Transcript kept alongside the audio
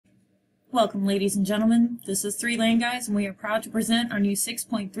Welcome, ladies and gentlemen. This is Three Land Guys, and we are proud to present our new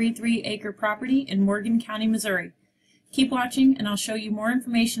 6.33 acre property in Morgan County, Missouri. Keep watching, and I'll show you more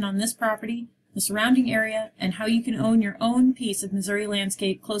information on this property, the surrounding area, and how you can own your own piece of Missouri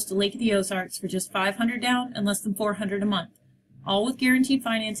landscape close to Lake of the Ozarks for just $500 down and less than $400 a month. All with guaranteed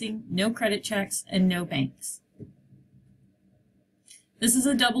financing, no credit checks, and no banks. This is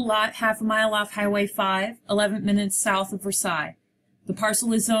a double lot, half a mile off Highway 5, 11 minutes south of Versailles. The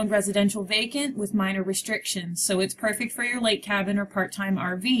parcel is zoned residential vacant with minor restrictions, so it's perfect for your lake cabin or part-time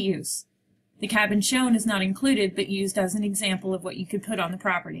RV use. The cabin shown is not included, but used as an example of what you could put on the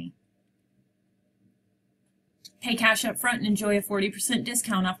property. Pay cash up front and enjoy a 40%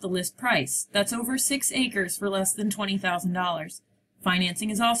 discount off the list price. That's over 6 acres for less than $20,000. Financing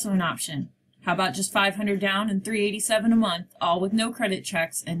is also an option. How about just $500 down and $387 a month, all with no credit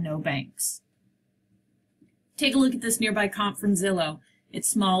checks and no banks? Take a look at this nearby comp from Zillow. It's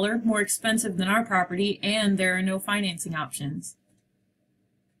smaller, more expensive than our property, and there are no financing options.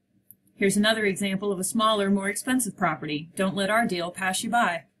 Here's another example of a smaller, more expensive property. Don't let our deal pass you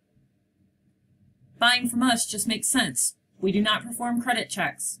by. Buying from us just makes sense. We do not perform credit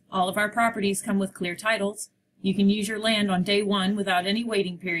checks. All of our properties come with clear titles. You can use your land on day one without any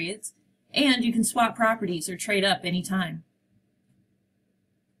waiting periods, and you can swap properties or trade up anytime.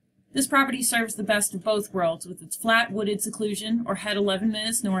 This property serves the best of both worlds with its flat wooded seclusion, or head 11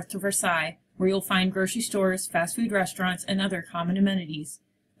 minutes north to Versailles, where you'll find grocery stores, fast food restaurants, and other common amenities.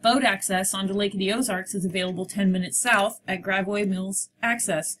 Boat access onto Lake of the Ozarks is available 10 minutes south at Gravois Mills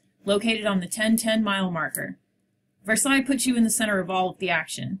Access, located on the 10-10 mile marker. Versailles puts you in the center of all of the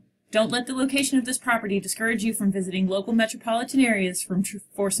action. Don't let the location of this property discourage you from visiting local metropolitan areas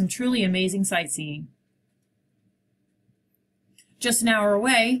for some truly amazing sightseeing. Just an hour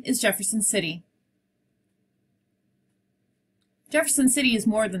away is Jefferson City. Jefferson City is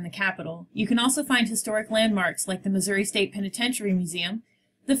more than the capital. You can also find historic landmarks like the Missouri State Penitentiary Museum,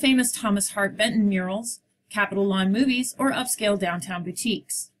 the famous Thomas Hart Benton murals, Capitol Lawn movies, or upscale downtown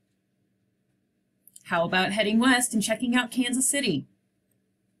boutiques. How about heading west and checking out Kansas City?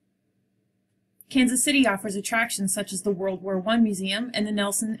 Kansas City offers attractions such as the World War I Museum and the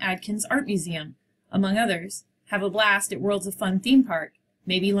Nelson Adkins Art Museum, among others. Have a blast at Worlds of Fun theme park,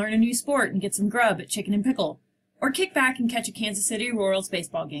 maybe learn a new sport and get some grub at Chicken and Pickle, or kick back and catch a Kansas City Royals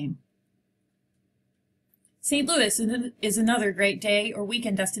baseball game. St. Louis is another great day or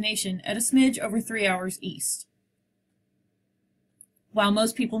weekend destination at a smidge over 3 hours east. While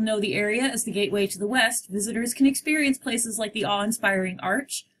most people know the area as the gateway to the west, visitors can experience places like the awe-inspiring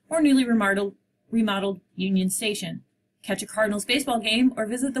Arch or newly remodeled Union Station, catch a Cardinals baseball game, or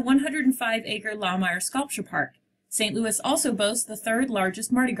visit the 105-acre Laumeier Sculpture Park. St. Louis also boasts the third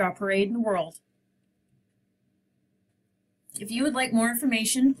largest Mardi Gras parade in the world. If you would like more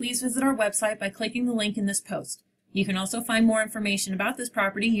information, please visit our website by clicking the link in this post. You can also find more information about this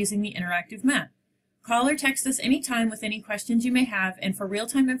property using the interactive map. Call or text us anytime with any questions you may have and for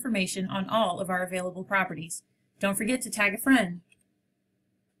real-time information on all of our available properties. Don't forget to tag a friend.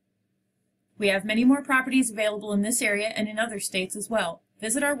 We have many more properties available in this area and in other states as well.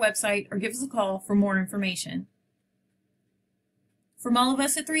 Visit our website or give us a call for more information. From all of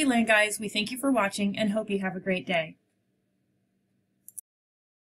us at Three Land Guys, we thank you for watching and hope you have a great day.